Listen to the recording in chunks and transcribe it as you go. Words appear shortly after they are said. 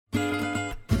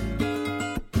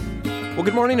Well,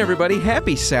 good morning, everybody.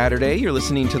 Happy Saturday. You're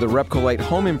listening to the Repcolite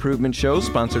Home Improvement Show,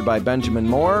 sponsored by Benjamin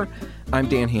Moore. I'm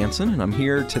Dan Hansen, and I'm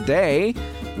here today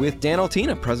with Dan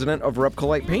Altina, president of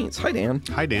Repcolite Paints. Hi, Dan.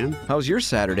 Hi, Dan. How's your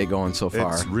Saturday going so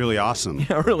far? It's really awesome.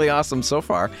 Yeah, really awesome so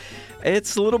far.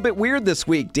 It's a little bit weird this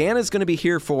week. Dan is going to be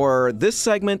here for this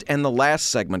segment and the last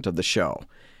segment of the show.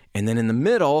 And then in the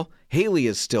middle, Haley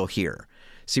is still here.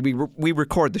 See, we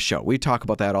record the show. We talk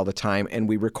about that all the time, and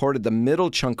we recorded the middle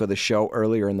chunk of the show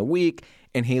earlier in the week,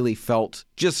 and Haley felt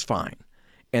just fine.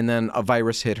 And then a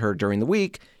virus hit her during the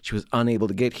week. She was unable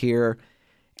to get here.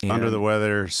 Under the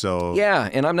weather, so... Yeah,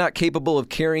 and I'm not capable of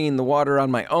carrying the water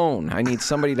on my own. I need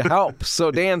somebody to help. So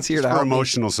Dan's here to help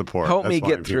emotional support. Help me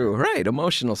get through. Right,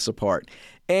 emotional support.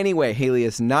 Anyway, Haley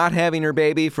is not having her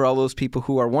baby. For all those people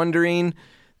who are wondering,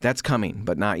 that's coming,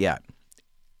 but not yet.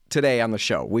 Today on the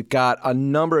show, we've got a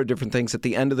number of different things. At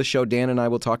the end of the show, Dan and I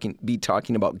will be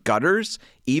talking about gutters,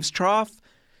 eaves trough.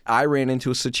 I ran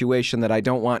into a situation that I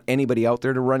don't want anybody out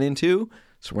there to run into,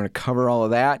 so we're going to cover all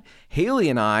of that. Haley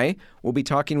and I will be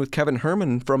talking with Kevin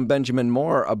Herman from Benjamin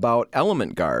Moore about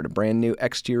Element Guard, a brand new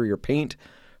exterior paint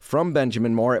from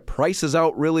Benjamin Moore. It prices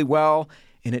out really well,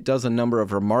 and it does a number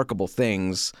of remarkable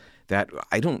things that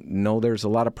I don't know there's a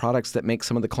lot of products that make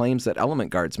some of the claims that Element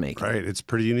Guard's making. Right, it's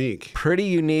pretty unique. Pretty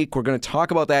unique. We're going to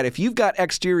talk about that. If you've got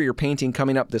exterior painting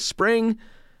coming up this spring,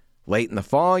 late in the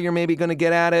fall, you're maybe going to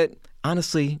get at it.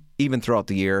 Honestly, even throughout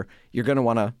the year, you're going to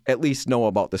want to at least know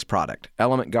about this product.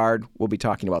 Element Guard, we'll be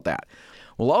talking about that.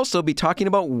 We'll also be talking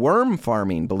about worm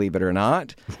farming, believe it or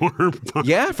not. Worm farming?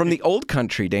 Yeah, from the old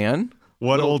country, Dan.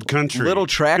 What old country? Little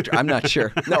tractor. I'm not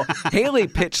sure. No, Haley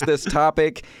pitched this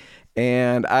topic,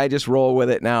 and I just roll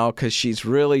with it now because she's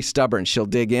really stubborn. She'll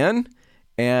dig in,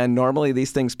 and normally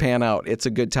these things pan out. It's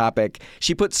a good topic.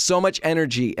 She puts so much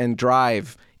energy and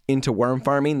drive into worm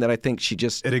farming that I think she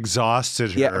just... It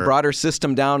exhausted her. Yeah, brought her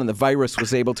system down and the virus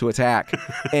was able to attack.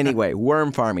 Anyway,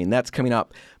 worm farming, that's coming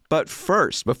up. But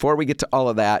first, before we get to all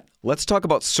of that, let's talk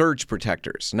about surge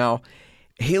protectors. Now,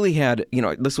 Haley had,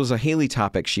 this was a Haley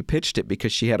topic. She pitched it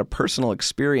because she had a personal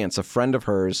experience. A friend of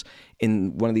hers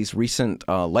in one of these recent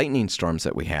lightning storms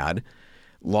that we had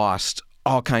lost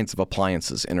all kinds of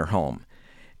appliances in her home.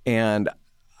 And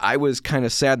I was kind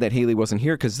of sad that Haley wasn't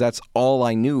here because that's all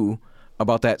I knew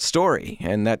about that story,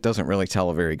 and that doesn't really tell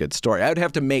a very good story. I would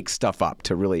have to make stuff up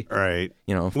to really, right?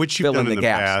 Which fill in the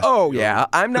gaps. Past. Oh yeah,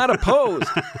 I'm not opposed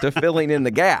to filling in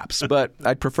the gaps, but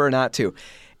I'd prefer not to.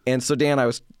 And so, Dan, I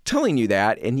was telling you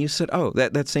that, and you said, "Oh,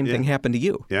 that same thing happened to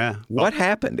you." Yeah. What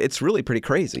happened? It's really pretty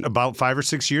crazy. About 5 or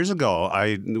 6 years ago,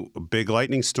 a big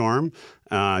lightning storm.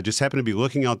 Just happened to be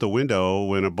looking out the window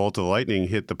when a bolt of lightning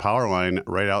hit the power line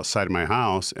right outside of my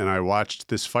house, and I watched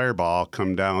this fireball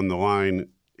come down the line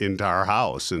into our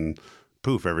house, and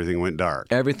poof, everything went dark.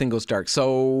 Everything goes dark.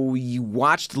 So you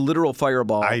watched the literal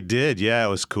fireball. I did, yeah, it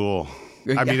was cool.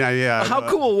 I mean, How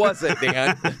cool was it,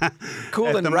 Dan?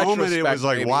 Cool in retrospect. At the moment, it was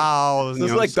like, wow. It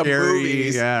was like scary. The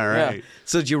movies. Yeah, right. Yeah.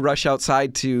 So did you rush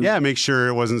outside to... Yeah, make sure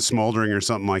it wasn't smoldering or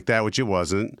something like that, which it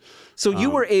wasn't. So you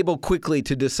were able quickly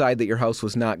to decide that your house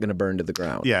was not going to burn to the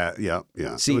ground. Yeah.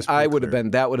 See, that would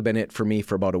have been it for me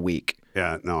for about a week.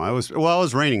 Yeah, no, it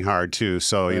was raining hard too,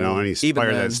 so any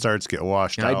fire that starts get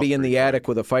washed out. I'd be in the attic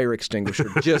with a fire extinguisher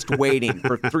just waiting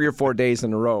for 3 or 4 days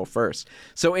in a row first.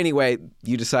 So anyway,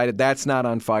 you decided that's not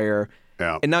on fire.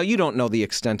 Yeah. And now you don't know the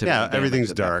extent of it. Yeah,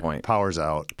 everything's dark. Power's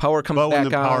out. Power comes back on. But when the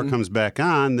power comes back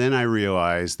on, then I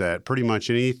realized that pretty much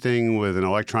anything with an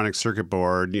electronic circuit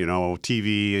board,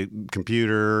 TV,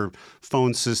 computer,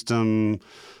 phone system,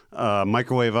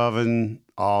 microwave oven,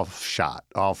 all shot,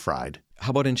 all fried. How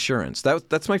about insurance?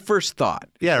 That's my first thought.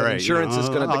 Yeah, right. Insurance is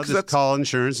going to... I'll just call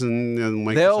insurance and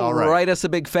make they'll this all right. write us a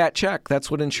big fat check.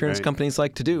 That's what insurance companies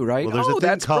like to do, right? Well, there's a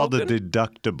thing called a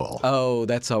deductible. Oh,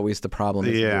 that's always the problem.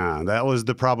 Yeah, that was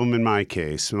the problem in my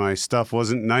case. My stuff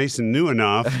wasn't nice and new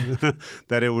enough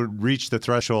that it would reach the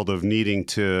threshold of needing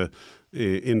to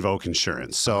invoke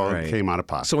insurance, so it came out of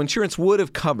pocket. So insurance would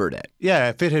have covered it. Yeah,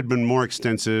 if it had been more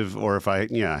extensive, or if I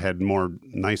had more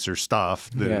nicer stuff,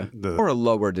 or a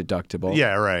lower deductible.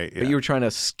 Yeah, right. Yeah. But you were trying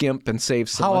to skimp and save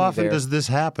some money. How often does this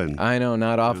happen? I know,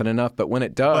 not often enough, but when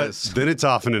it does, then it's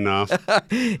often enough.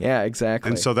 Yeah,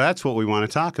 exactly. And so that's what we want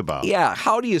to talk about. Yeah,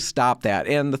 how do you stop that?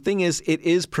 And the thing is, it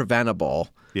is preventable.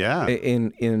 Yeah.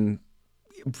 In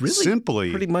really, simply,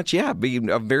 pretty much, be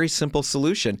a very simple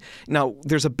solution. Now,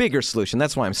 there's a bigger solution.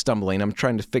 That's why I'm stumbling. I'm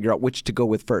trying to figure out which to go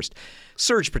with first.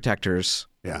 Surge protectors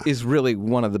is really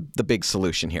one of the big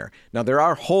solution here. Now, there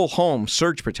are whole home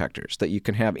surge protectors that you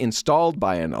can have installed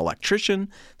by an electrician.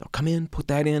 They'll come in, put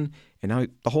that in, and now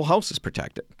the whole house is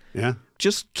protected. Yeah.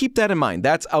 Just keep that in mind.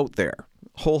 That's out there.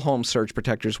 whole home surge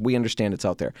protectors. We understand it's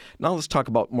out there. Now let's talk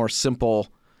about more simple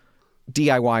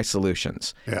DIY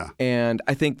solutions. Yeah. And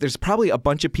I think there's probably a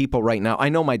bunch of people right now. I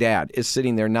know my dad is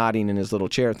sitting there nodding in his little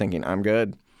chair thinking, I'm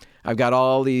good. I've got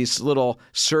all these little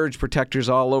surge protectors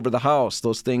all over the house.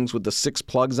 Those things with the 6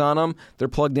 plugs on them, they're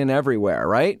plugged in everywhere,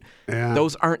 right? Yeah.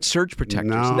 Those aren't surge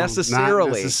protectors No,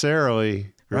 necessarily. not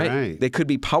necessarily. Right. They could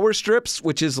be power strips,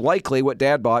 which is likely what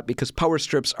Dad bought because power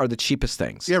strips are the cheapest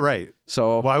things. Yeah, right.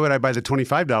 So why would I buy the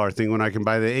 $25 thing when I can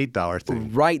buy the $8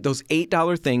 thing? Right. Those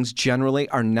 $8 things generally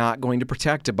are not going to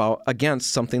protect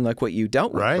against something like what you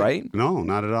dealt with, right? No,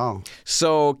 not at all.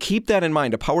 So keep that in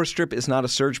mind. A power strip is not a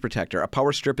surge protector. A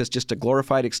power strip is just a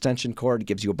glorified extension cord. It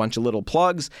gives you a bunch of little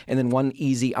plugs and then one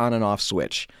easy on and off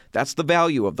switch. That's the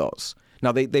value of those.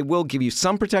 Now, they will give you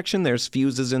some protection. There's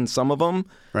fuses in some of them.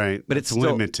 Right. But it's still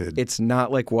limited. It's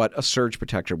not like what a surge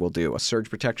protector will do. A surge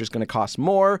protector is going to cost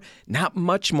more. Not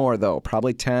much more, though.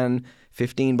 Probably $10,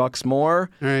 $15 more.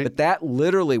 Right. But that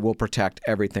literally will protect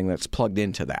everything that's plugged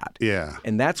into that. Yeah.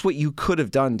 And that's what you could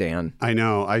have done, Dan. I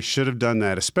know. I should have done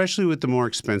that, especially with the more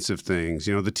expensive things.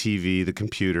 You know, the TV, the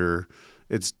computer.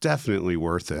 It's definitely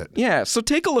worth it. Yeah, so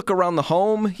take a look around the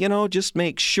home, just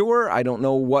make sure. I don't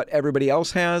know what everybody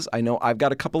else has. I know I've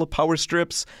got a couple of power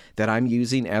strips that I'm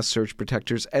using as surge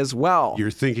protectors as well.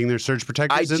 You're thinking they're surge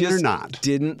protectors and they're not.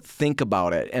 Didn't think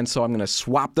about it. And so I'm going to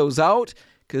swap those out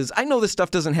because I know this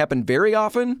stuff doesn't happen very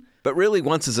often, but really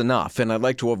once is enough, and I'd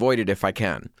like to avoid it if I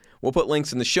can. We'll put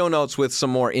links in the show notes with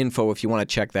some more info if you want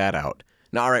to check that out.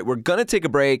 Now, all right, we're going to take a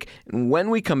break, and when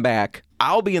we come back,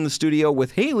 I'll be in the studio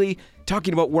with Haley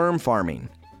talking about worm farming.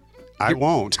 I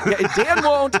won't. Yeah, Dan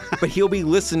won't, but he'll be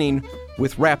listening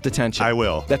with rapt attention. I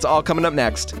will. That's all coming up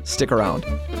next. Stick around.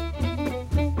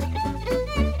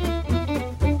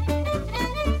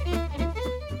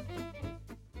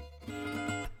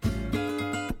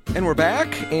 And we're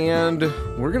back, and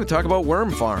we're going to talk about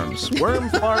worm farms. Worm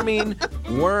farming,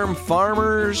 worm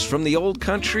farmers from the old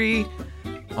country.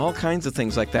 All kinds of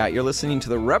things like that. You're listening to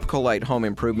the Repcolite Home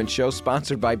Improvement Show,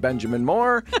 sponsored by Benjamin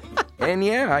Moore. And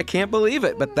yeah, I can't believe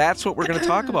it, but that's what we're going to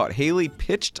talk about. Haley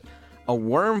pitched a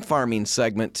worm farming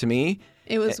segment to me.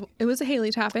 It was a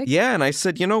Haley topic. Yeah, and I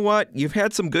said, you know what? You've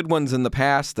had some good ones in the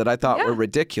past that I thought were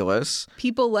ridiculous.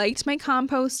 People liked my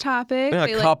compost topic. A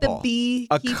they couple. Liked the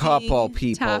a couple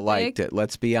people topic. liked it,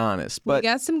 let's be honest. But we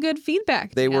got some good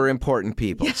feedback. They were important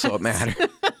people, so it mattered.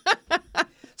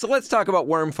 So let's talk about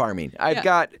worm farming. I've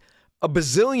got a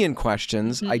bazillion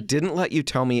questions. I didn't let you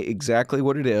tell me exactly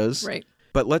what it is. Right.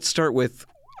 But let's start with,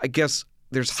 I guess,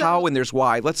 there's how and there's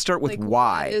why. Let's start with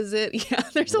why. What is it? Yeah,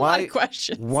 there's a lot of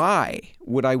questions. Why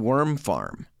would I worm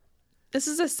farm? This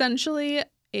is essentially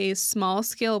a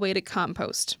small-scale way to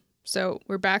compost. So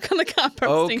we're back on the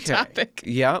composting topic.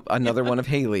 Yeah, another one of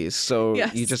Haley's. So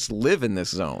Yes. you just live in this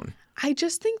zone. I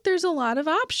just think there's a lot of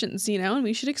options, and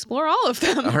we should explore all of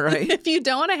them. All right. If you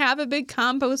don't want to have a big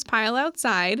compost pile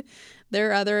outside, there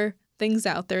are other things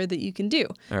out there that you can do.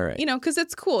 All right. Because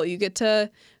it's cool. You get to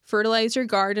fertilize your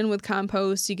garden with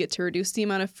compost. You get to reduce the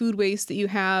amount of food waste that you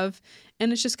have.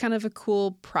 And it's just kind of a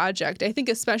cool project. I think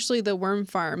especially the worm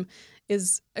farm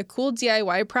is a cool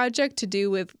DIY project to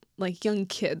do with like young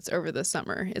kids over the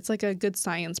summer. It's like a good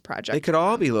science project. They could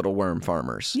all be little worm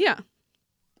farmers. Yeah.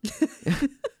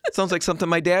 Sounds like something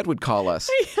my dad would call us.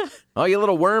 Yeah. Oh, you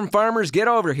little worm farmers, get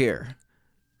over here.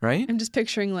 Right? I'm just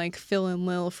picturing like Phil and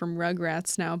Lil from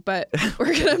Rugrats now, but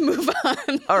we're going to move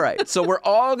on. All right. So we're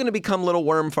all going to become little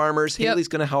worm farmers. Yep. Haley's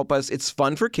going to help us. It's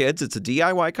fun for kids. It's a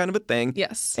DIY kind of a thing.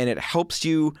 Yes. And it helps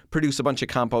you produce a bunch of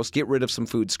compost, get rid of some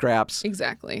food scraps,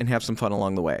 Exactly. and have some fun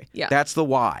along the way. Yeah. That's the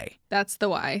why. That's the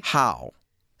why. How?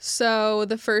 So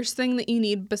the first thing that you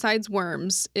need besides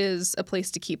worms is a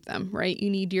place to keep them, right? You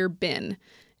need your bin.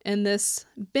 And this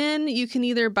bin, you can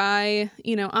either buy,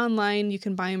 online, you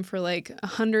can buy them for like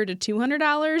 $100 to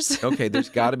 $200. Okay, there's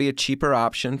got to be a cheaper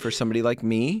option for somebody like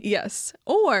me. Yes.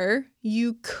 Or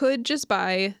you could just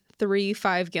buy 3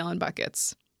 5-gallon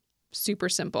buckets. Super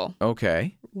simple.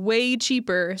 Okay. Way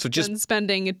cheaper just than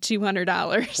spending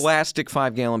 $200. Plastic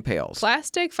 5-gallon pails.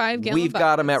 Plastic 5-gallon We've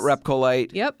got them at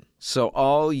Repcolite. Yep. So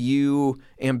all you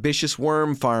ambitious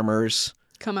worm farmers,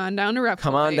 come on down to Repcolite.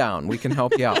 come on down. We can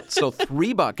help you out. So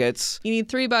 3 buckets. You need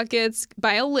 3 buckets.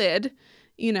 Buy a lid,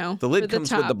 The lid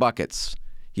comes with the buckets.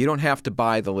 You don't have to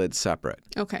buy the lid separate.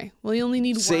 Okay. Well, you only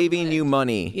need one Saving lid. you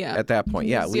money at that point.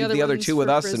 Yeah, Use leave the other ones 2 with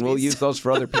for us and we'll Frisbees. use those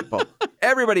for other people.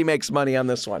 Everybody makes money on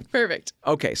this one. Perfect.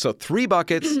 Okay, so 3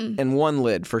 buckets and 1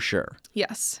 lid for sure.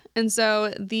 Yes. And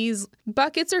so these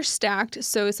buckets are stacked.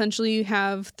 So essentially you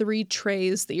have 3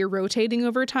 trays that you're rotating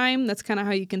over time. That's kind of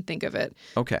how you can think of it.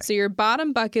 Okay. So your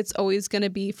bottom bucket's always going to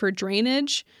be for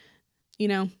drainage.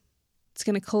 It's It's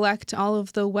going to collect all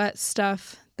of the wet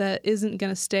stuff that isn't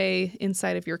going to stay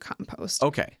inside of your compost.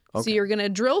 Okay. So you're going to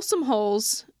drill some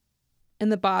holes in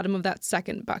the bottom of that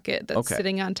second bucket that's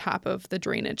sitting on top of the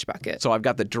drainage bucket. So I've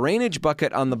got the drainage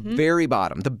bucket on the very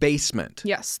bottom, the basement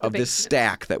Yes, of this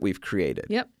stack that we've created.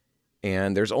 Yep.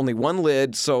 And there's only one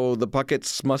lid, so the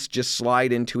buckets must just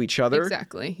slide into each other.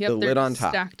 Exactly. Yep. The lid on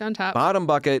top. Stacked on top. Bottom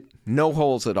bucket, no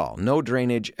holes at all, no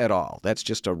drainage at all. That's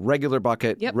just a regular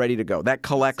bucket ready to go. That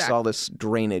collects all this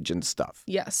drainage and stuff.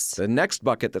 Yes. The next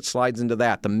bucket that slides into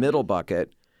that, the middle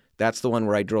bucket, that's the one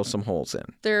where I drill some holes in.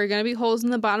 There are going to be holes in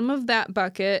the bottom of that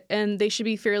bucket, and they should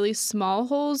be fairly small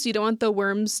holes. You don't want the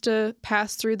worms to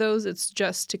pass through those. It's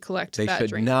just to collect that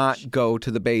drainage. They should not go to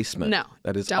the basement. No.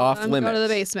 That is don't off let them limits. Go to the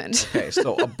basement. Okay,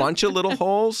 so a bunch of little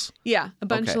holes? Yeah, a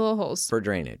bunch of little holes. For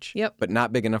drainage. Yep. But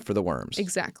not big enough for the worms.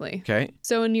 Exactly. Okay.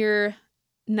 So in your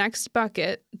next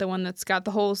bucket, the one that's got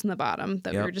the holes in the bottom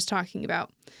that we were just talking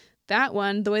about, that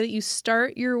one, the way that you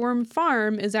start your worm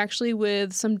farm is actually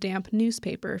with some damp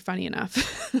newspaper, funny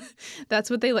enough. That's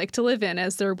what they like to live in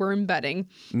as their worm bedding.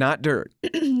 Not dirt.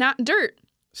 Not dirt.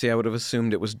 See, I would have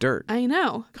assumed it was dirt. I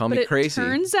know. Call me crazy. It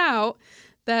turns out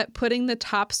that putting the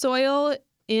topsoil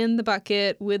in the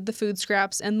bucket with the food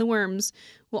scraps and the worms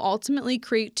will ultimately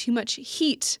create too much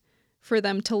heat for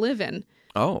them to live in.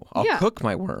 Oh, I'll cook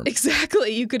my worms.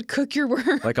 Exactly. You could cook your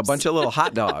worms. Like a bunch of little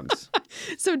hot dogs.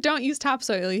 So don't use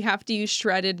topsoil. You have to use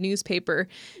shredded newspaper.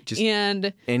 Just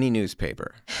and any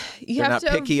newspaper. You They're have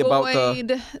not to picky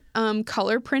avoid about the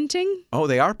color printing. Oh,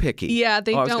 they are picky. Yeah,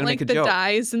 they don't like the joke.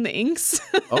 dyes and the inks.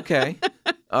 Okay.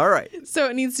 All right. So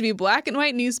it needs to be black and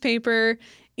white newspaper,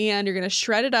 and you're going to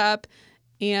shred it up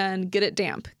and get it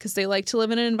damp because they like to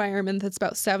live in an environment that's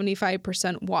about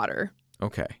 75% water.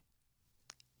 Okay.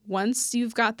 Once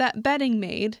you've got that bedding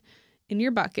made in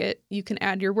your bucket, you can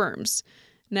add your worms.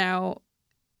 Now,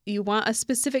 you want a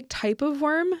specific type of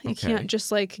worm. You can't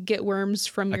just get worms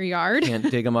from your yard. Can't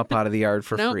dig them up out of the yard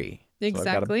for Nope, free. Exactly. So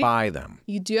I've got to buy them.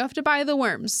 You do have to buy the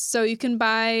worms. So you can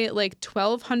buy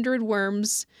 1,200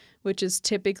 worms, which is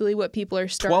typically what people are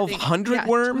starting. 1,200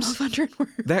 worms? 1,200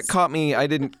 worms. That caught me. I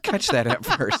didn't catch that at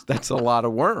first. That's a lot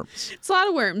of worms. It's a lot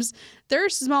of worms. There are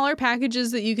smaller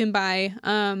packages that you can buy,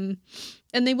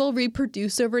 and they will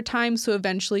reproduce over time. So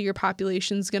eventually your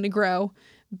population's going to grow.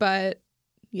 But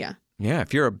yeah. Yeah,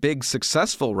 if you're a big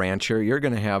successful rancher, you're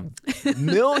going to have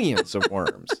millions of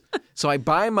worms. So I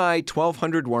buy my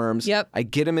 1,200 worms. Yep. I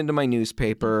get them into my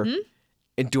newspaper. Mm-hmm.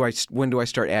 And when do I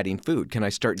start adding food? Can I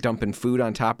start dumping food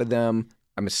on top of them?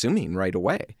 I'm assuming right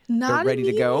away. Not They're ready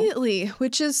immediately, to go?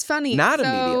 which is funny.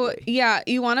 Immediately. Yeah,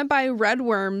 you want to buy red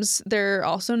worms. They're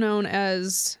also known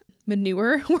as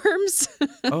manure worms.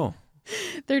 Oh.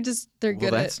 They're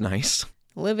good that's nice.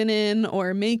 Living in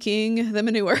or making the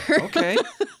manure. Okay.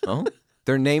 Oh,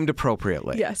 they're named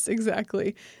appropriately. Yes,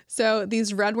 exactly. So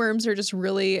these red worms are just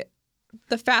really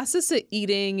the fastest at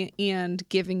eating and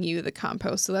giving you the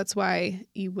compost. So that's why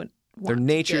you would want They're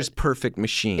nature's perfect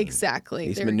machine. Exactly.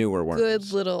 These They're manure worms.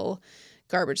 Good little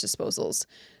garbage disposals.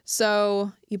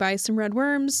 So you buy some red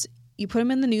worms. You put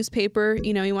them in the newspaper,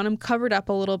 you want them covered up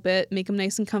a little bit, make them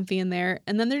nice and comfy in there,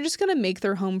 and then they're just going to make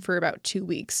their home for about 2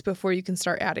 weeks before you can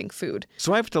start adding food.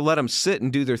 So I have to let them sit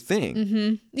and do their thing.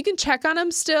 Mm-hmm. You can check on them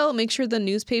still, make sure the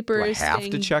newspaper is I have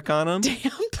to check on them?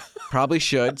 Damp. Probably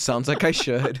should. Sounds like I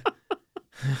should.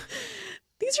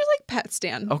 These are like pets,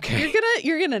 Dan. Okay.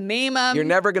 You're gonna name them. You're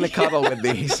never gonna cuddle with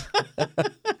these.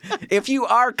 If you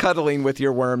are cuddling with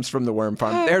your worms from the worm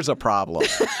farm, there's a problem.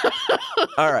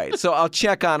 All right, so I'll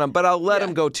check on them, but I'll let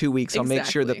them go 2 weeks. I'll make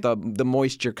sure that the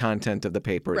moisture content of the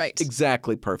paper is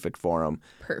exactly perfect for them.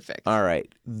 Perfect. All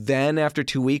right. Then after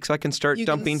 2 weeks, I can start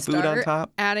dumping food on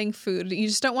top? Adding food. You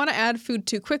just don't want to add food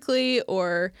too quickly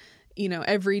or,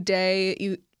 every day.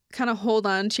 You kind of hold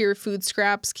on to your food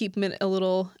scraps, keep them in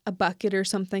a bucket or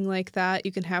something like that.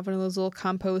 You can have one of those little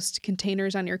compost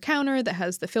containers on your counter that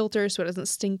has the filter so it doesn't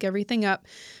stink everything up.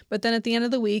 But then at the end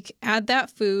of the week, add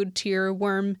that food to your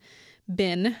worm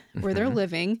bin where they're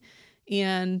living.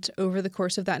 And over the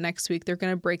course of that next week, they're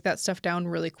going to break that stuff down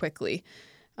really quickly.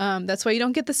 That's why you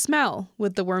don't get the smell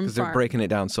with the worm farm. Because they're breaking it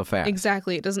down so fast.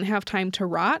 Exactly. It doesn't have time to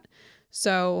rot.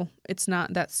 So it's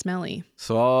not that smelly.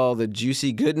 So all the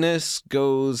juicy goodness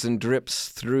goes and drips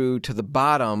through to the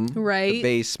bottom, the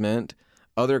basement.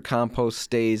 Other compost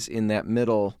stays in that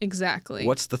middle. Exactly.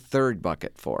 What's the third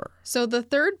bucket for? So the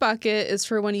third bucket is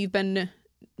for when you've been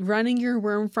running your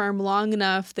worm farm long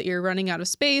enough that you're running out of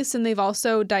space, and they've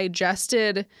also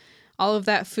digested all of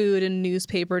that food and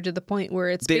newspaper to the point where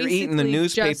it's They're eating the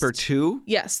newspaper too?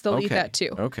 Yes, they'll eat that too.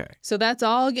 Okay. So that's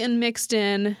all getting mixed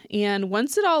in, and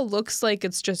once it all looks like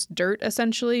it's just dirt,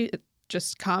 essentially,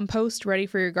 just compost ready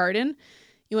for your garden,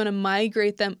 you want to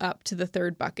migrate them up to the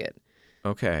third bucket.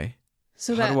 Okay.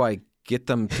 So How do I get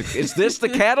them to... Is this the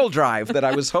cattle drive that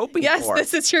I was hoping yes, for?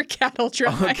 this is your cattle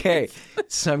drive. Okay.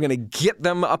 So I'm going to get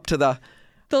them up to the...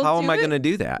 How am I going to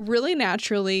do that? Really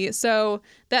naturally. So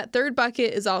that third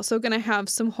bucket is also going to have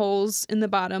some holes in the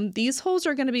bottom. These holes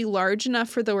are going to be large enough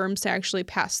for the worms to actually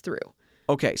pass through.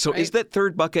 Okay. So is that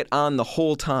third bucket on the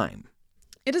whole time?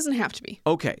 It doesn't have to be.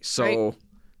 Okay. So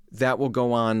that will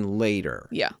go on later.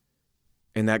 Yeah.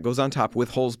 And that goes on top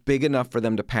with holes big enough for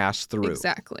them to pass through.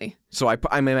 Exactly. So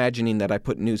I'm imagining that I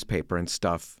put newspaper and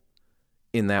stuff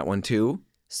in that one too.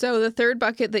 So the third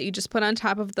bucket that you just put on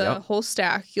top of the whole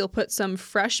stack, you'll put some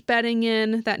fresh bedding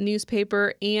in, that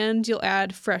newspaper, and you'll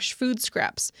add fresh food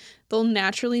scraps. They'll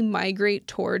naturally migrate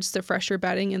towards the fresher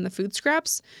bedding and the food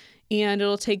scraps, and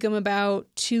it'll take them about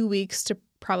 2 weeks to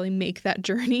probably make that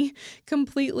journey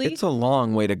completely. It's a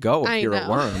long way to go if you're know. a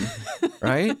worm,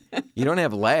 right? You don't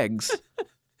have legs.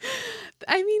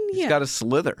 I mean, You've got to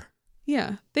slither.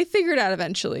 Yeah, they figure it out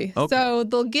eventually. Okay. So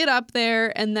they'll get up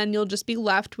there, and then you'll just be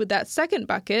left with that second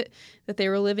bucket that they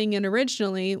were living in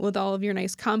originally with all of your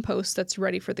nice compost that's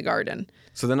ready for the garden.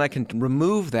 So then I can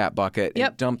remove that bucket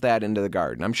and dump that into the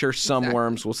garden. I'm sure some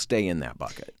worms will stay in that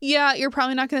bucket. Yeah, you're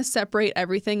probably not going to separate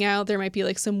everything out. There might be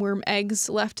like some worm eggs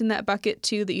left in that bucket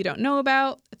too that you don't know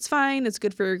about. It's fine. It's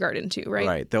good for your garden too, right?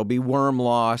 Right. There'll be worm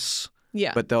loss.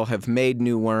 Yeah. But they'll have made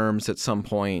new worms at some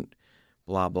point.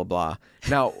 Blah, blah, blah.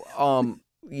 Now,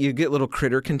 you get little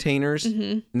critter containers,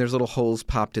 and there's little holes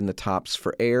popped in the tops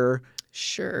for air.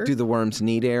 Sure. Do the worms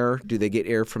need air? Do they get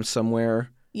air from somewhere?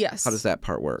 Yes. How does that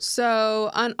part work? So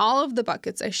on all of the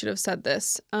buckets, I should have said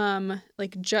this,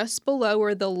 like just below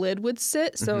where the lid would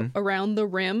sit, so around the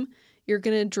rim, you're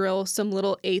going to drill some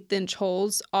little 1/8-inch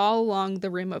holes all along the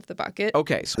rim of the bucket.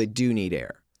 Okay, so they do need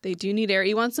air. They do need air.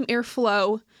 You want some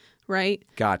airflow, right?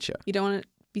 Gotcha. You don't want to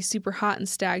be super hot and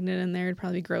stagnant in there. It'd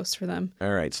probably be gross for them.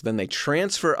 All right, so then they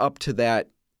transfer up to that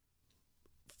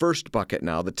first bucket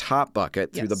now, the top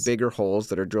bucket, through the bigger holes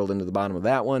that are drilled into the bottom of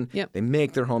that one. Yep. They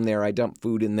make their home there. I dump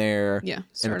food in there. Yeah.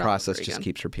 And the process just just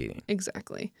keeps repeating.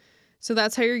 Exactly. So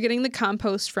that's how you're getting the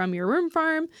compost from your worm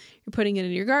farm. You're putting it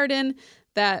in your garden.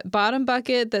 That bottom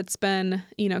bucket that's been,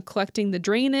 collecting the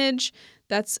drainage,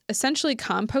 that's essentially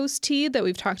compost tea that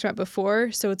we've talked about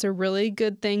before. So it's a really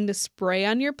good thing to spray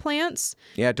on your plants.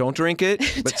 Yeah, don't drink it,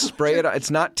 but spray it.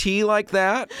 It's not tea like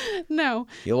that. No.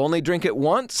 You'll only drink it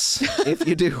once if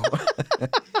you do.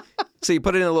 So you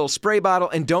put it in a little spray bottle,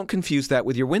 and don't confuse that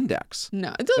with your Windex.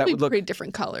 No, it'll be pretty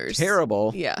different colors.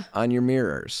 Terrible Yeah. on your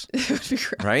mirrors. It would be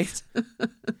gross. Right?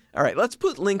 All right, let's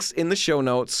put links in the show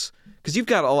notes, because you've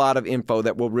got a lot of info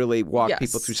that will really walk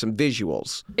people through some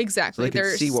visuals. Exactly. So they can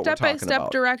There's see what we're talking step-by-step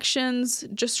about. directions.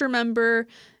 Just remember,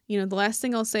 the last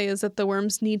thing I'll say is that the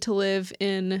worms need to live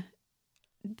in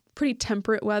pretty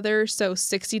temperate weather. So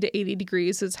 60 to 80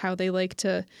 degrees is how they like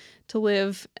to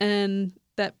live. And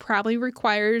that probably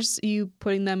requires you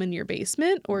putting them in your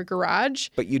basement or garage.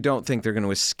 But you don't think they're going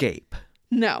to escape?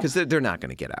 No. Because they're not going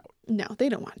to get out. No, they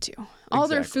don't want to. All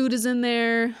their food is in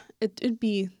there. It'd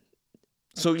be...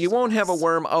 So you won't have a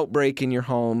worm outbreak in your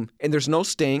home, and there's no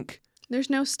stink. There's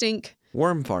no stink.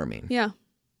 Worm farming. Yeah.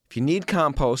 If you need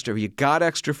compost, or you got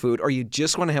extra food, or you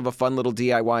just want to have a fun little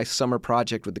DIY summer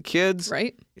project with the kids,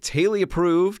 right? It's Haley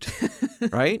approved,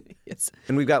 right? Yes.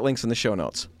 And we've got links in the show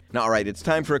notes. Now, all right, it's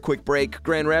time for a quick break.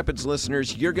 Grand Rapids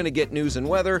listeners, you're going to get news and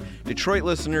weather. Detroit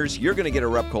listeners, you're going to get a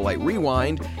Repcolite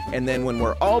Rewind. And then when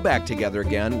we're all back together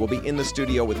again, we'll be in the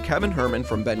studio with Kevin Herman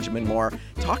from Benjamin Moore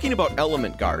talking about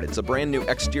Element Guard. It's a brand new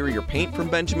exterior paint from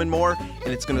Benjamin Moore,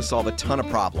 and it's going to solve a ton of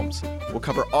problems. We'll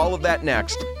cover all of that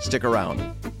next. Stick around.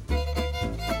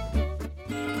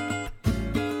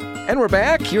 And we're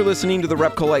back. You're listening to the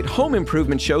Repcolite Home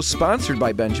Improvement Show, sponsored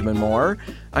by Benjamin Moore.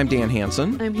 I'm Dan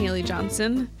Hansen. I'm Haley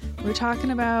Johnson. We're talking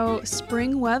about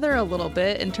spring weather a little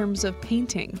bit in terms of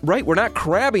painting. Right. We're not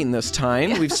crabbing this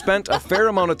time. We've spent a fair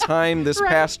amount of time this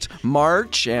past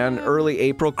March and early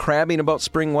April crabbing about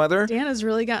spring weather. Dan has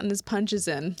really gotten his punches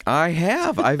in. I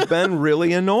have. I've been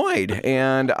really annoyed.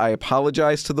 And I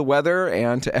apologize to the weather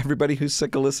and to everybody who's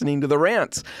sick of listening to the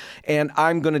rants. And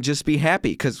I'm going to just be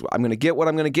happy because I'm going to get what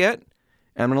I'm going to get.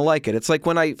 And I'm going to like it. It's like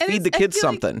when I feed the kids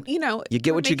something. Like, you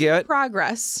get what you get.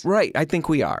 Progress. Right. I think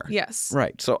we are. Yes.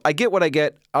 Right. So I get what I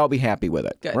get. I'll be happy with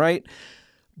it. Good. Right.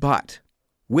 But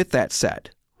with that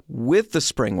said, with the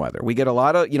spring weather, we get a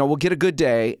lot of, we'll get a good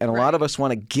day, and a lot of us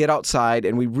want to get outside,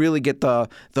 and we really get the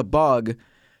bug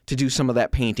to do some of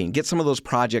that painting, get some of those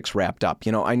projects wrapped up.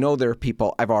 I know there are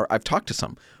people, I've talked to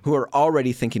some who are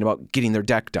already thinking about getting their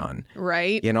deck done.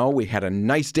 Right. We had a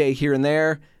nice day here and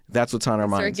there. That's what's on our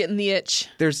Start minds. getting the itch.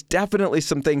 There's definitely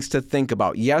some things to think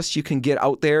about. Yes, you can get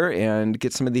out there and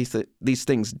get some of these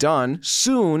things done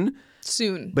soon.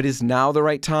 But is now the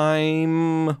right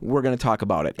time? We're going to talk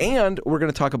about it. And we're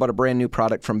going to talk about a brand new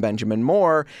product from Benjamin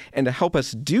Moore. And to help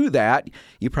us do that,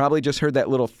 you probably just heard that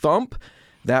little thump.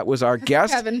 That was our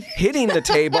guest Kevin. hitting the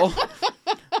table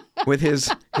with his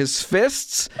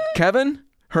fists. Kevin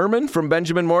Herman from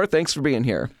Benjamin Moore, thanks for being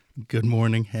here. Good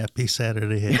morning. Happy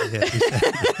Saturday. Happy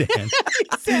Saturday,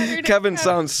 Dan. Kevin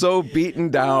sounds so beaten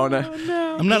down. Oh,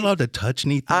 no. I'm not allowed to touch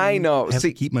anything. I know. I have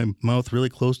to keep my mouth really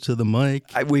close to the mic.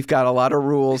 We've got a lot of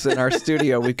rules in our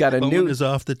studio. We've got a Phone new is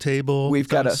off the table. We've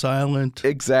got a silent.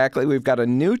 Exactly. We've got a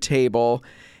new table,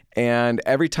 and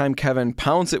every time Kevin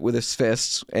pounds it with his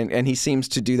fists, and he seems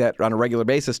to do that on a regular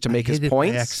basis to make his hit it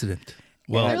points. by accident.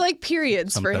 Well, They're like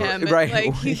periods for him. Right.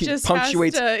 Like he He just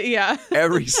punctuates has to,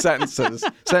 every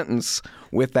sentence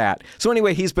with that. So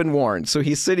anyway, he's been warned. So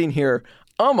he's sitting here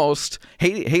almost,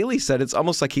 Haley said it's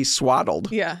almost like he's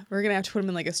swaddled. Yeah, we're going to have to put him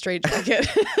in like a straitjacket.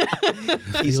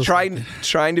 He's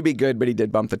trying to be good, but he did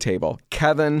bump the table.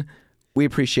 Kevin, we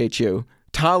appreciate you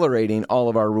tolerating all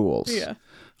of our rules. Yeah.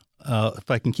 if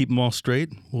I can keep them all straight,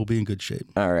 we'll be in good shape.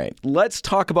 All right. Let's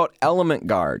talk about Element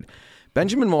Guard.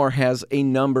 Benjamin Moore has a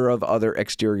number of other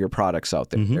exterior products out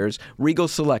there. Mm-hmm. There's Regal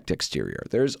Select Exterior.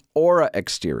 There's Aura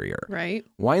Exterior. Right.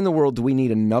 Why in the world do we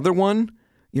need another one?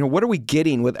 You know, what are we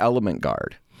getting with Element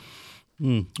Guard?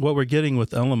 What we're getting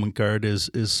with Element Guard is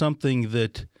something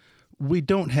that we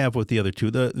don't have with the other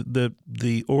two.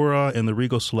 The Aura and the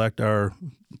Regal Select are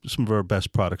some of our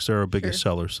best products. They're our biggest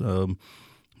sellers.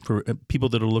 For people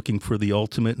that are looking for the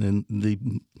ultimate and the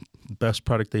best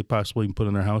product they possibly can put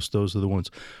in their house, those are the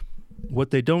ones. What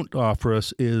they don't offer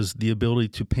us is the ability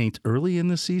to paint early in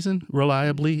the season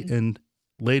reliably and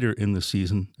later in the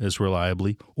season as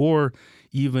reliably, or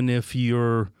even if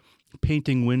your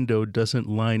painting window doesn't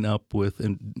line up with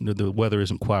and the weather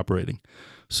isn't cooperating.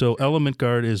 So Element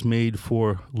Guard is made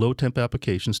for low temp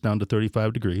applications down to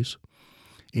 35 degrees,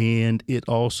 and it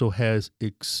also has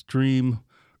extreme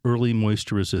early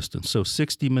moisture resistance. So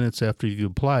 60 minutes after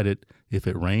you've applied it, if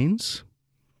it rains,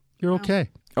 you're okay.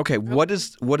 Okay, what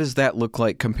does that look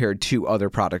like compared to other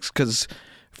products? Because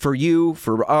for you,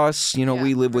 for us, you know,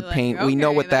 we live with paint. Okay, we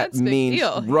know what that means,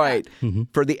 deal. right? Yeah. Mm-hmm.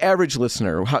 For the average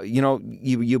listener,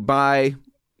 you buy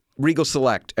Regal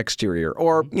Select exterior,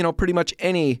 or pretty much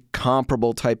any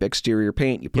comparable type exterior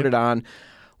paint. You put it on.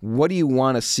 What do you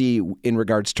want to see in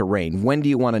regards to rain? When do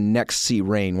you want to next see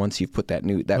rain once you've put that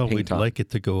paint on? We'd like it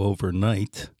to go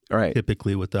overnight, right?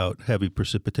 Typically without heavy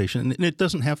precipitation, and it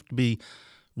doesn't have to be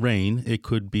rain. It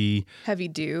could be heavy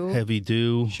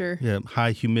dew. Sure. Yeah,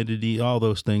 high humidity. All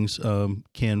those things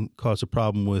can cause a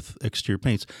problem with exterior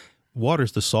paints.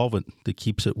 Water's the solvent that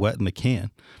keeps it wet in the can.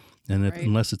 And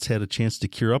unless it's had a chance to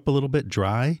cure up a little bit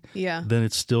dry, then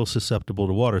it's still susceptible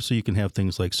to water. So you can have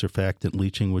things like surfactant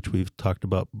leaching, which we've talked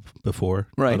about before.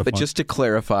 Right, but just to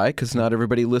clarify, because not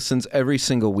everybody listens every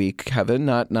single week, Kevin,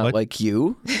 not like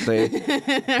you.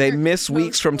 They miss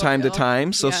weeks from time to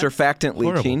time, so surfactant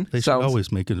leaching. They should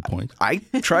always make it a point. I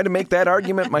try to make that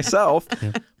argument myself,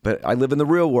 but I live in the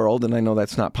real world, and I know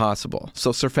that's not possible.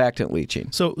 So surfactant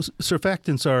leaching. So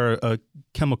surfactants are a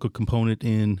chemical component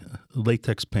in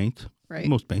latex paint,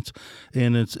 most paints,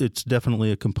 and it's definitely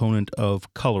a component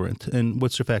of colorant. And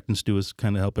what surfactants do is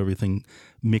kind of help everything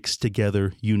mix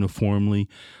together uniformly.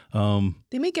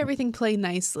 They make everything play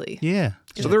nicely. Yeah.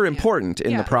 So they're important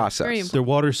in the process. Very important. They're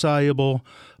water soluble,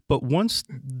 but once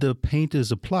the paint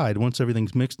is applied, once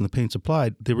everything's mixed and the paint's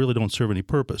applied, they really don't serve any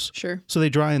purpose. Sure. So they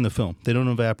dry in the film. They don't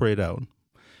evaporate out.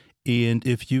 And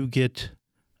if you get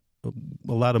a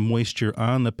lot of moisture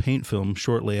on the paint film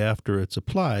shortly after it's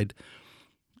applied,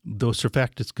 those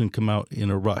surfactants can come out in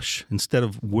a rush instead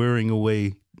of wearing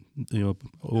away,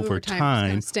 over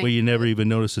time where you never even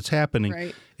notice it's happening.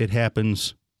 Right. It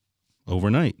happens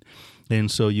overnight,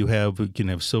 and so you can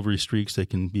have silvery streaks. They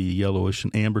can be yellowish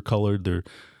and amber colored.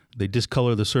 They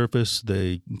discolor the surface.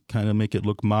 They kind of make it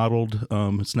look mottled.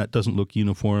 Doesn't look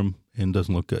uniform and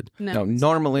doesn't look good. No,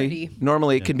 normally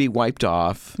it can be wiped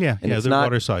off. Yeah, and it's they're not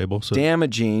water soluble, so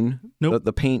damaging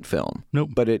the paint film.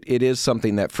 Nope. But it is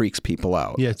something that freaks people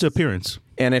out. Yeah, it's appearance.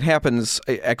 And it happens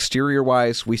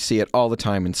exterior-wise. We see it all the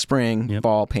time in spring,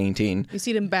 fall painting. You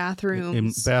see it in bathrooms.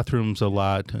 In bathrooms a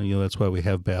lot. That's why we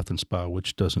have Bath and Spa,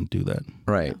 which doesn't do that.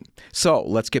 Right. So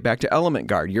let's get back to Element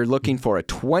Guard. You're looking for a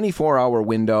 24-hour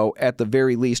window at the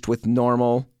very least with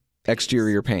normal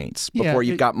exterior paints before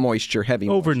you've got moisture, heavy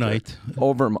overnight.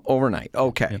 Moisture. Overnight.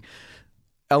 Okay. Yeah.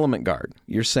 Element Guard.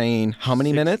 You're saying how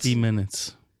many minutes? 60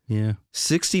 minutes. Yeah.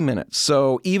 60 minutes.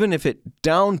 So even if it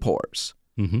downpours,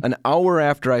 an hour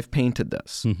after I've painted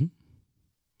this.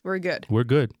 We're good. We're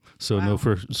good. So no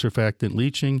surfactant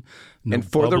leaching. No And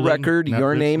for the bubbling, record, not your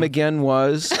rich name enough. again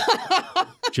was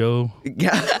Joe.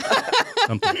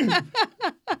 Something.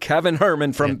 Kevin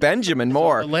Herman from Benjamin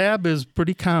Moore. The lab is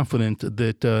pretty confident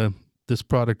that this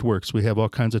product works. We have all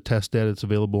kinds of test data that's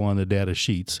available on the data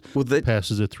sheets. Well, It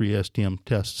passes the 3 STM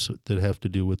tests that have to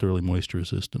do with early moisture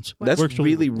resistance. That's Works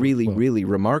really, well. really, really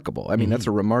remarkable. I mean, that's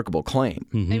a remarkable claim.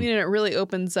 I mean, it really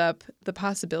opens up the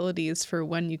possibilities for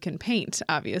when you can paint,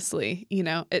 obviously,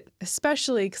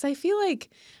 especially because I feel like,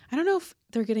 I don't know if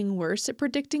they're getting worse at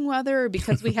predicting weather or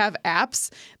because we have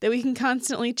apps that we can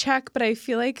constantly check, but I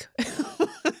feel like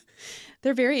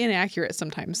they're very inaccurate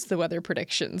sometimes, the weather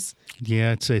predictions.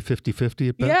 Yeah, I'd say 50-50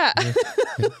 at best.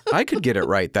 Yeah, I could get it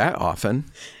right that often.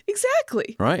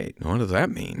 exactly. Right. What does that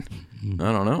mean?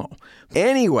 I don't know.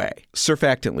 Anyway,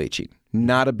 surfactant leaching.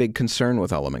 Not a big concern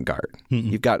with Element Guard.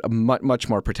 You've got a much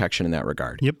more protection in that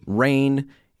regard. Yep. Rain,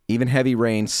 even heavy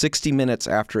rain, 60 minutes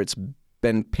after it's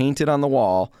been painted on the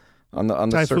wall, on the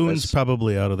Typhoon's surface.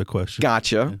 probably out of the question.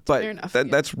 Gotcha. But Fair enough,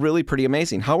 that's really pretty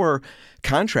amazing. How are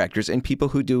contractors and people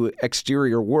who do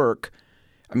exterior work,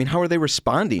 I mean, how are they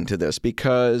responding to this?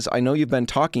 Because I know you've been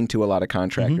talking to a lot of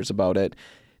contractors about it.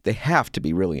 They have to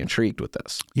be really intrigued with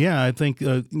this. Yeah, I think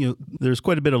there's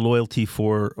quite a bit of loyalty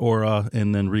for Aura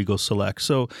and then Regal Select.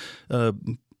 So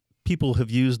people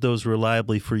have used those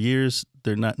reliably for years.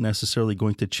 They're not necessarily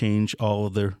going to change all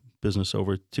of their business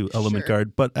over to Element Sure.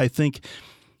 Guard, but I think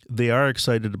they are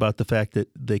excited about the fact that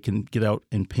they can get out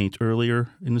and paint earlier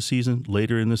in the season,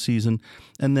 later in the season,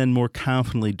 and then more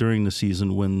confidently during the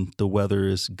season when the weather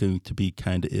is going to be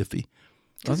kind of iffy.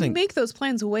 Because you make those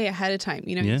plans way ahead of time.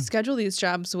 You schedule these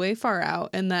jobs way far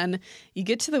out, and then you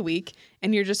get to the week,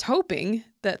 and you're just hoping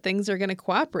that things are going to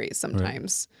cooperate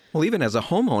sometimes. Well, even as a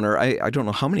homeowner, I don't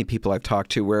know how many people I've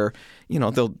talked to where,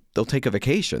 they'll take a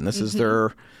vacation. This is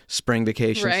their spring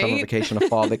vacation, summer Right. vacation, a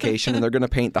fall vacation, and they're going to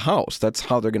paint the house. That's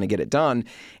how they're going to get it done.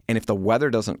 And if the weather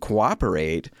doesn't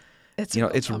cooperate, It's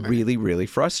it's really, really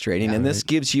frustrating. And this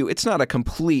gives you, it's not a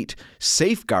complete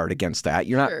safeguard against that.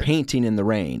 You're not painting in the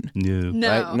rain. No. No,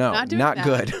 Right? No, not doing not that.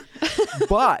 good.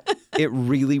 But it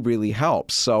really, really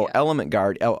helps. So Element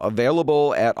Guard,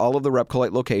 available at all of the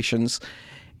Repcolite locations.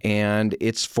 And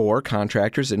it's for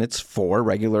contractors and it's for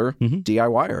regular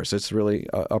DIYers. It's really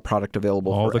a product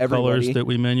available All for the everybody. colors that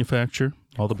we manufacture,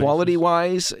 all the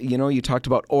Quality-wise, you talked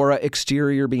about Aura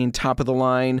exterior being top of the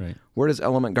line. Right. Where does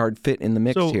Element Guard fit in the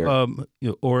mix here?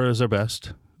 Aura is our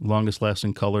best, longest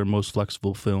lasting color, most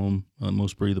flexible film,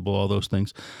 most breathable, all those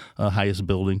things, highest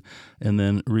building. And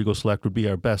then Regal Select would be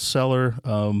our best seller.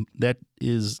 That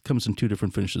comes in two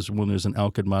different finishes. One is an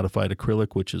alkyd modified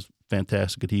acrylic, which is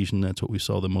fantastic adhesion. That's what we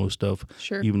saw the most of,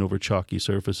 even over chalky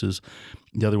surfaces.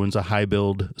 The other one's a high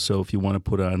build. So if you want to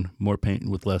put on more paint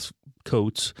with less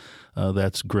coats,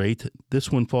 that's great.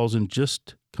 This one comes in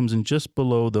just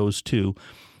below those two.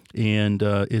 And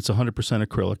it's 100%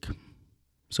 acrylic.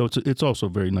 So it's also a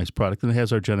very nice product. And it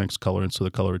has our Gen X colorant, so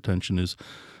the color retention is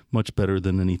much better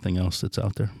than anything else that's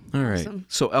out there. All right. Awesome.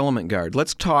 So Element Guard.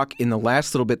 Let's talk in the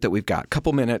last little bit that we've got,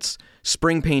 couple minutes,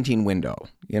 spring painting window.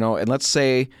 And let's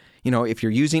say, if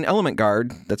you're using Element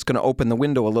Guard, that's going to open the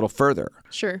window a little further.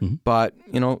 Sure. But,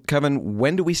 Kevin,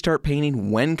 when do we start painting?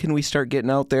 When can we start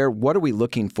getting out there? What are we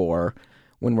looking for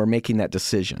when we're making that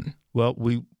decision? Well,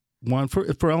 we want,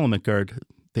 for Element Guard,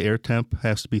 the air temp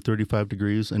has to be 35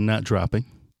 degrees and not dropping,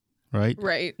 right?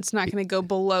 Right. It's not going to go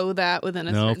below that within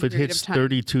a No, certain if it period hits of time.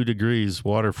 32 degrees,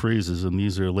 water freezes, and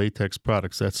these are latex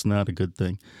products. That's not a good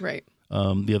thing. Right.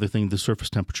 The other thing, the surface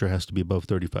temperature has to be above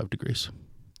 35 degrees.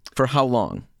 For how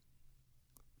long?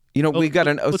 We've got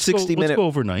a 60-minute... Let's go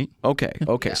overnight. Okay.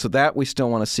 Yeah. So that we still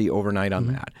want to see overnight on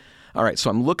that. All right, so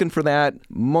I'm looking for that.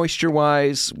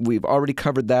 Moisture-wise, we've already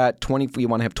covered that. You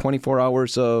want to have 24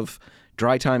 hours of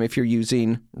dry time if you're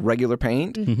using regular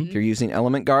paint. If you're using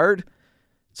Element Guard,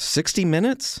 60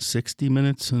 minutes? 60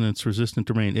 minutes, and it's resistant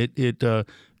to rain. It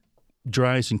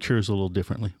dries and cures a little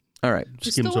differently. All right.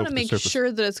 You still want to make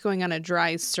sure that it's going on a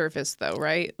dry surface, though,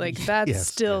 right? Like, that's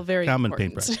still very common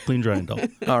important. paint practice. Clean, dry, and dull.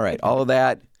 All right, all of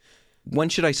that. When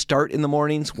should I start in the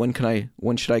mornings? When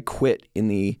should I quit in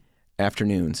the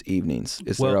afternoons, evenings?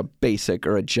 Is there a basic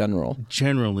or a general?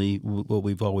 Generally, what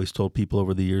we've always told people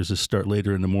over the years is start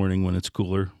later in the morning when it's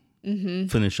cooler,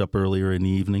 finish up earlier in the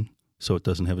evening so it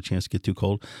doesn't have a chance to get too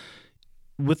cold.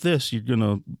 With this, you're going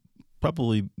to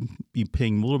probably be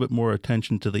paying a little bit more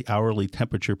attention to the hourly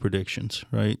temperature predictions,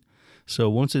 right? So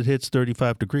once it hits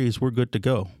 35 degrees, we're good to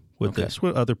go with this.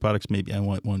 With other products, maybe I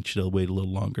want you to wait a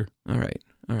little longer. All right.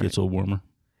 Gets a little warmer.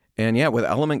 And yeah, with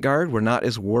Element Guard, we're not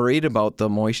as worried about the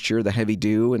moisture, the heavy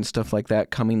dew, and stuff like that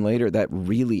coming later. That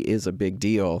really is a big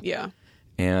deal. Yeah.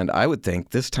 And I would think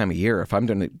this time of year, if I'm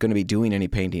going to be doing any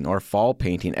painting or fall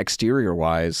painting,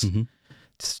 exterior-wise,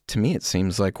 to me it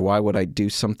seems like, why would I do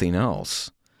something else?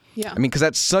 Yeah. I mean, because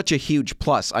that's such a huge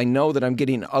plus. I know that I'm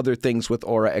getting other things with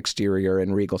Aura Exterior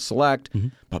and Regal Select,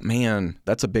 but man,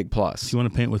 that's a big plus. If you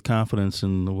want to paint with confidence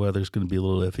and the weather's going to be a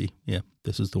little iffy, yeah,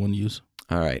 this is the one to use.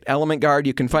 All right. Element Guard,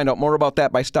 you can find out more about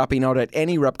that by stopping out at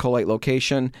any Repcolite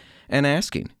location and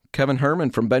asking. Kevin Herman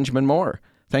from Benjamin Moore.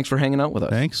 Thanks for hanging out with us.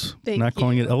 Thanks. Thank Not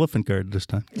calling you. it Elephant Guard this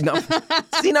time. No.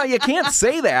 See, now you can't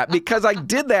say that because I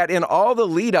did that in all the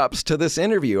lead-ups to this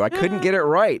interview. I couldn't get it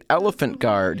right. Elephant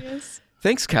Guard.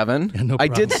 Thanks, Kevin. Yeah, no I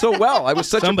did so well. I was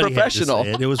such Somebody a professional. Had to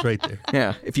say it. It was right there.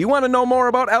 Yeah. If you want to know more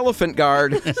about Elephant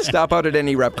Guard, stop out at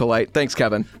any Repcolite. Thanks,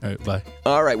 Kevin. All right, bye.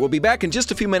 All right, we'll be back in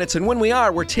just a few minutes, and when we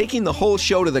are, we're taking the whole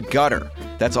show to the gutter.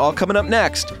 That's all coming up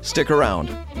next. Stick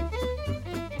around.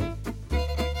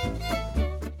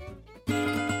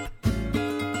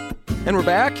 And we're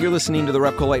back. You're listening to the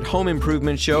Repcolite Home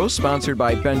Improvement Show, sponsored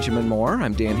by Benjamin Moore.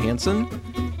 I'm Dan Hansen,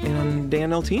 and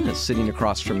Dan Eltine is sitting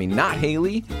across from me, not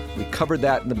Haley. We covered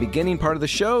that in the beginning part of the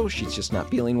show. She's just not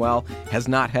feeling well, has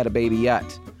not had a baby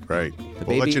yet. Right. The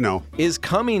We'll let baby you know. is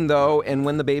coming, though, and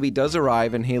when the baby does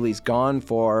arrive and Haley's gone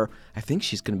for, I think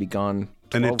she's going to be gone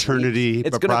An 12 eternity, weeks.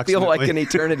 It's going to feel like an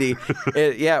eternity.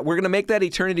 Yeah, we're going to make that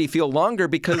eternity feel longer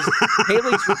because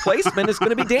Haley's replacement is going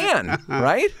to be Dan,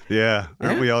 right? Yeah.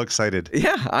 Aren't we all excited?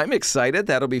 Yeah, I'm excited.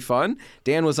 That'll be fun.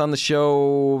 Dan was on the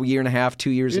show a year and a half,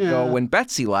 2 years ago when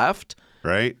Betsy left.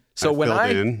 Right? So when filled I-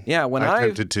 in. yeah, when I I-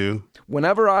 attempted to.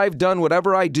 Whenever I've done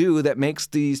whatever I do that makes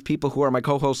these people who are my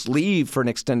co-hosts leave for an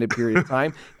extended period of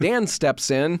time, Dan steps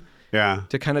in Yeah.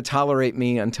 to kind of tolerate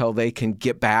me until they can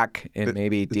get back and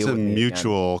maybe It's deal a with me again.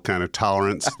 mutual kind of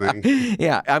tolerance thing.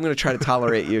 Yeah, I'm going to try to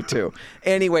tolerate you too.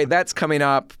 Anyway, that's coming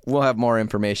up. We'll have more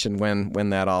information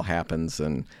when that all happens,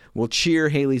 and we'll cheer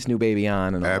Haley's new baby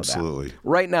on and all Absolutely. of that.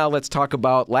 Right now, let's talk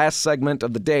about last segment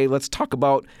of the day. Let's talk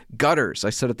about gutters.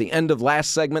 I said at the end of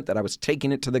last segment that I was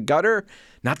taking it to the gutter,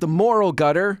 not the moral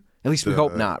gutter. At least we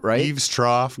hope not, right? Eaves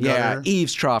trough gutter. Yeah,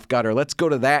 Eve's trough gutter. Let's go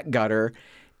to that gutter.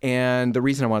 And the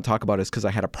reason I want to talk about it is because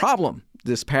I had a problem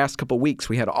this past couple weeks.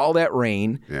 We had all that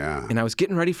rain, Yeah. and I was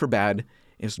getting ready for bed.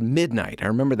 It was midnight. I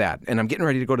remember that. And I'm getting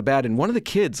ready to go to bed, and one of the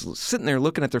kids was sitting there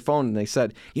looking at their phone, and they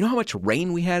said, "You know how much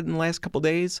rain we had in the last couple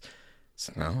days?" I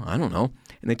said, "No, I don't know."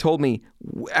 And they told me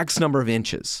X number of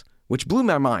inches, which blew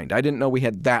my mind. I didn't know we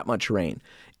had that much rain.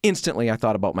 Instantly, I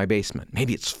thought about my basement.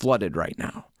 Maybe it's flooded right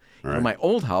now. Right. In my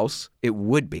old house, it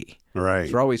would be. Right.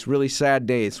 There were always really sad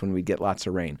days when we'd get lots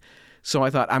of rain. So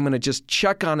I thought, I'm going to just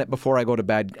check on it before I go to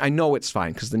bed. I know it's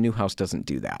fine because the new house doesn't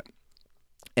do that.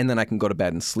 And then I can go to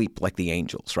bed and sleep like the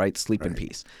angels, right? Sleep in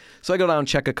peace. So I go down,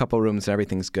 check a couple rooms, and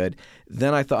everything's good.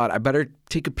 Then I thought I better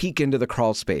take a peek into the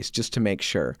crawl space just to make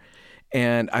sure.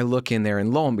 And I look in there,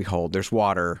 and lo and behold, there's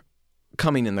water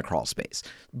coming in the crawl space.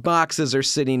 Boxes are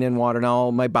sitting in water now.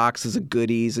 All my boxes of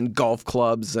goodies and golf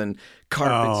clubs and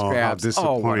carpet Oh, how scraps.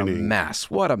 Oh, what a disappointing. mess.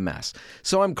 What a mess.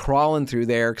 So I'm crawling through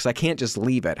there because I can't just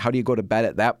leave it. How do you go to bed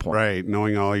at that point? Right.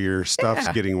 Knowing all your stuff's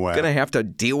getting wet. Gonna have to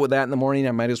deal with that in the morning.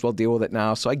 I might as well deal with it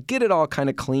now. So I get it all kind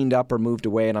of cleaned up or moved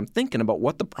away, and I'm thinking about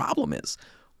what the problem is.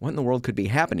 What in the world could be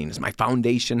happening? Does my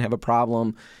foundation have a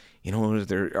problem? You know,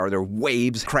 are there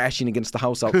waves crashing against the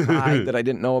house outside that I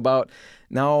didn't know about?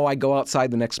 Now I go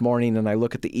outside the next morning and I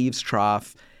look at the eaves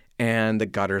trough, and the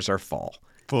gutters are full.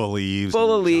 Full of leaves.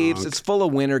 Full of and leaves. junk. It's full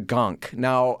of winter gunk.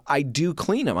 Now, I do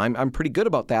clean them. I'm pretty good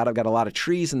about that. I've got a lot of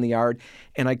trees in the yard,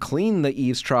 and I clean the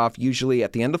eaves trough usually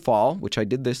at the end of fall, which I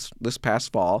did this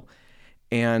past fall.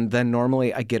 And then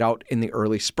normally I get out in the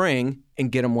early spring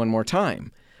and get them one more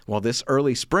time. Well, this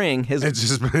early spring has It's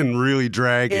just been really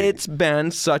dragging. it's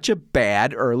been such a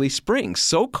bad early spring.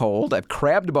 So cold. I've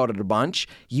crabbed about it a bunch.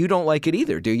 You don't like it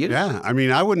either, do you? Yeah. I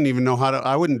mean, I wouldn't even know how to,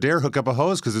 I wouldn't dare hook up a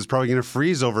hose because it's probably going to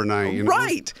freeze overnight. You know?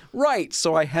 Right.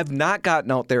 So I have not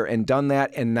gotten out there and done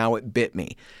that, and now it bit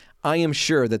me. I am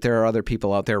sure that there are other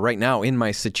people out there right now in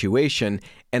my situation,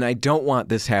 and I don't want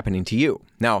this happening to you.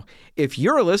 Now, if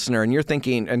you're a listener and you're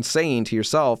thinking and saying to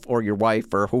yourself or your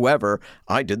wife or whoever,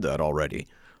 I did that already.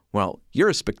 Well, you're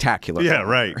a spectacular. Yeah,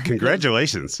 right.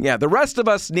 Congratulations. Yeah, the rest of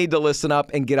us need to listen up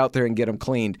and get out there and get them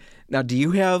cleaned. Now, do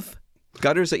you have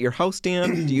gutters at your house,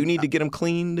 Dan? Do you need to get them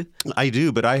cleaned? I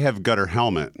do, but I have gutter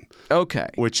helmet, Okay.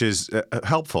 which is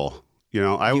helpful. You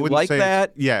know, I You wouldn't like say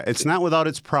that? Yeah, it's not without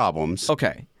its problems.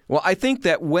 Okay. Well, I think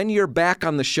that when you're back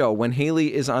on the show, when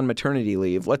Haley is on maternity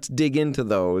leave, let's dig into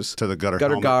those. To the gutter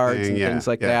gutter helmet guards thing, and yeah, things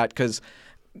like yeah. that, because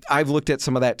I've looked at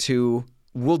some of that too.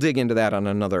 we'll dig into that on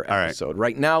another episode.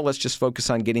 Right now, let's just focus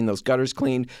on getting those gutters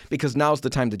cleaned because now's the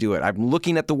time to do it. I'm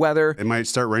looking at the weather. It might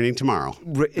start raining tomorrow,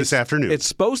 this afternoon. It's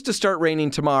supposed to start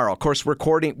raining tomorrow. Of course,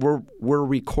 we're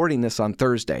recording this on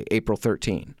Thursday, April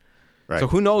 13. Right. So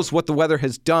who knows what the weather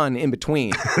has done in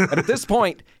between. But at this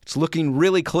point, it's looking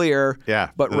really clear,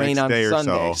 but rain on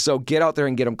Sunday. So get out there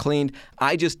and get them cleaned.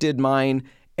 I just did mine,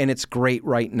 and it's great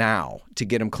right now to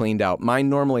get them cleaned out. Mine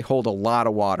normally hold a lot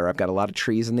of water. I've got a lot of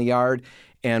trees in the yard,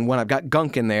 and when I've got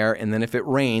gunk in there, and then if it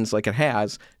rains like it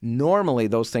has, normally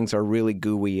those things are really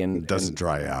gooey. And it doesn't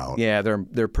dry out. Yeah,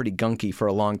 they're pretty gunky for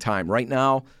a long time. Right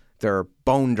now, they're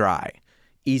bone dry.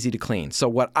 Easy to clean. So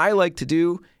what I like to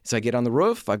do is I get on the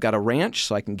roof. I've got a ranch,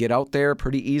 so I can get out there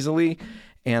pretty easily.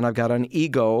 And I've got an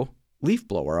Ego leaf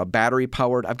blower, a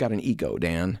battery-powered. I've got an Ego,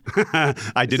 Dan.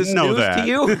 I didn't know that.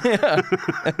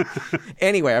 To you?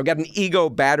 Anyway, I've got an Ego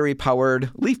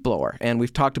battery-powered leaf blower, and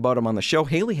we've talked about them on the show.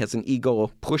 Haley has an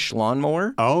Ego push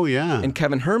lawnmower. Oh, yeah. And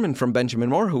Kevin Herman from Benjamin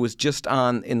Moore, who was just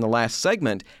on in the last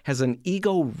segment, has an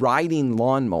Ego riding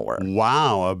lawnmower.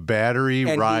 Wow, a battery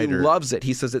rider. And he loves it.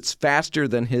 He says it's faster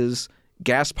than his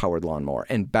gas-powered lawnmower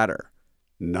and better.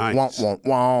 Nice. Wah,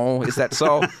 wah, wah. Is that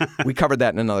so? We covered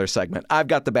that in another segment. I've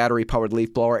got the battery-powered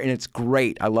leaf blower, and it's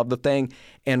great. I love the thing.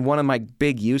 And one of my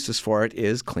big uses for it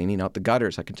is cleaning out the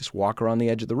gutters. I can just walk around the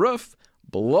edge of the roof,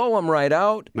 blow them right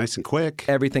out. Nice and quick.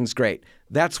 Everything's great.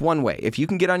 That's one way. If you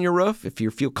can get on your roof, if you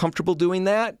feel comfortable doing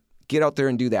that, get out there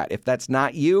and do that. If that's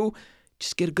not you,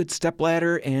 just get a good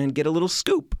stepladder and get a little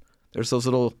scoop. There's those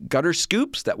little gutter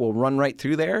scoops that will run right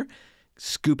through there.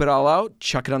 Scoop it all out,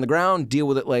 chuck it on the ground, deal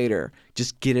with it later.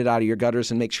 Just get it out of your gutters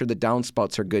and make sure the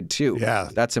downspouts are good too. Yeah.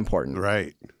 That's important.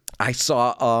 Right. I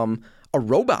saw a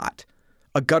robot,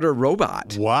 a gutter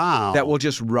robot. Wow. That will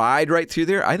just ride right through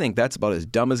there. I think that's about as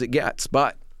dumb as it gets,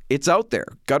 but it's out there.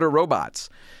 Gutter robots.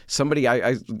 Somebody,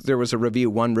 there was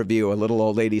one review, a little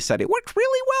old lady said, it worked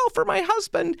really well for my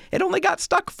husband. It only got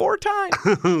stuck 4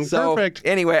 times. So, perfect.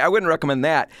 Anyway, I wouldn't recommend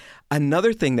that.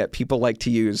 Another thing that people like to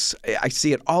use, I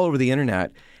see it all over the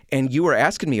internet, and you were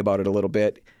asking me about it a little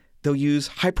bit, they'll use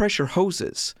high-pressure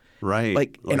hoses.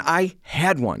 Right. And I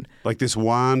had one. Like this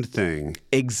wand thing.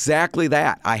 Exactly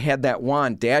that. I had that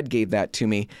wand. Dad gave that to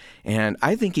me, and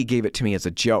I think he gave it to me as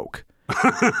a joke.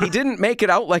 He didn't make it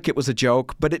out like it was a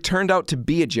joke, but it turned out to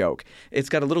be a joke. It's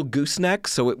got a little gooseneck,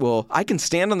 so I can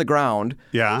stand on the ground.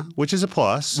 Yeah, which is a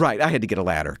plus. Right. I had to get a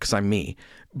ladder because I'm me.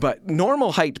 But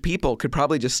normal height people could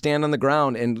probably just stand on the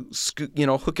ground and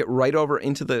hook it right over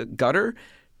into the gutter,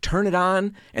 turn it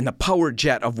on, and the power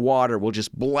jet of water will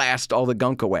just blast all the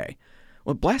gunk away.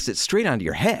 Well, blast it straight onto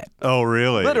your head. Oh,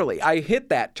 really? Literally. I hit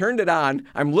that, turned it on.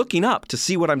 I'm looking up to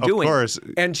see what I'm doing. Of course.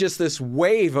 And just this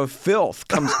wave of filth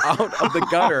comes out of the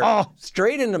gutter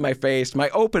straight into my face, my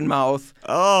open mouth.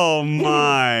 Oh,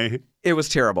 my. It was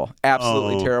terrible.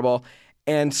 Absolutely terrible.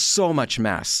 And so much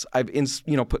mess. I've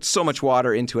put so much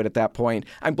water into it at that point.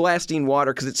 I'm blasting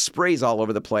water because it sprays all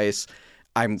over the place.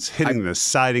 It's hitting the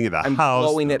siding of the I'm house.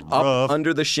 blowing it up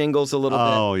under the shingles a little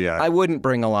bit. Oh, yeah. I wouldn't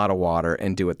bring a lot of water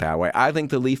and do it that way. I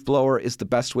think the leaf blower is the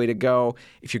best way to go.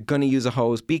 If you're going to use a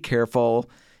hose, be careful.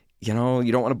 You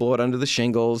don't want to blow it under the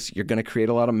shingles. You're going to create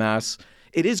a lot of mess.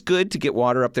 It is good to get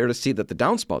water up there to see that the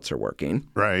downspouts are working.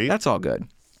 Right. That's all good.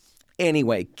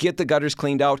 Anyway, get the gutters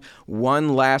cleaned out.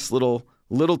 One last little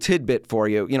tidbit for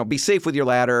you. Be safe with your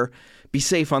ladder. Be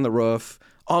safe on the roof.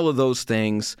 All of those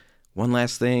things. One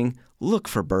last thing. Look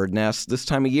for bird nests this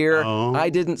time of year. Oh.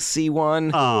 I didn't see one,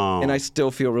 and I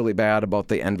still feel really bad about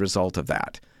the end result of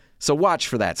that. So watch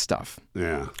for that stuff.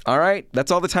 Yeah. All right, that's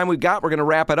all the time we've got. We're going to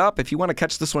wrap it up. If you want to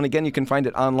catch this one again, you can find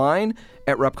it online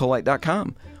at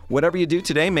repcolite.com. Whatever you do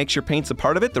today, make sure paint's a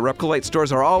part of it. The Repcolite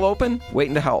stores are all open,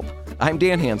 waiting to help. I'm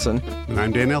Dan Hansen. And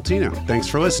I'm Dan Altino. Thanks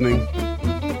for listening.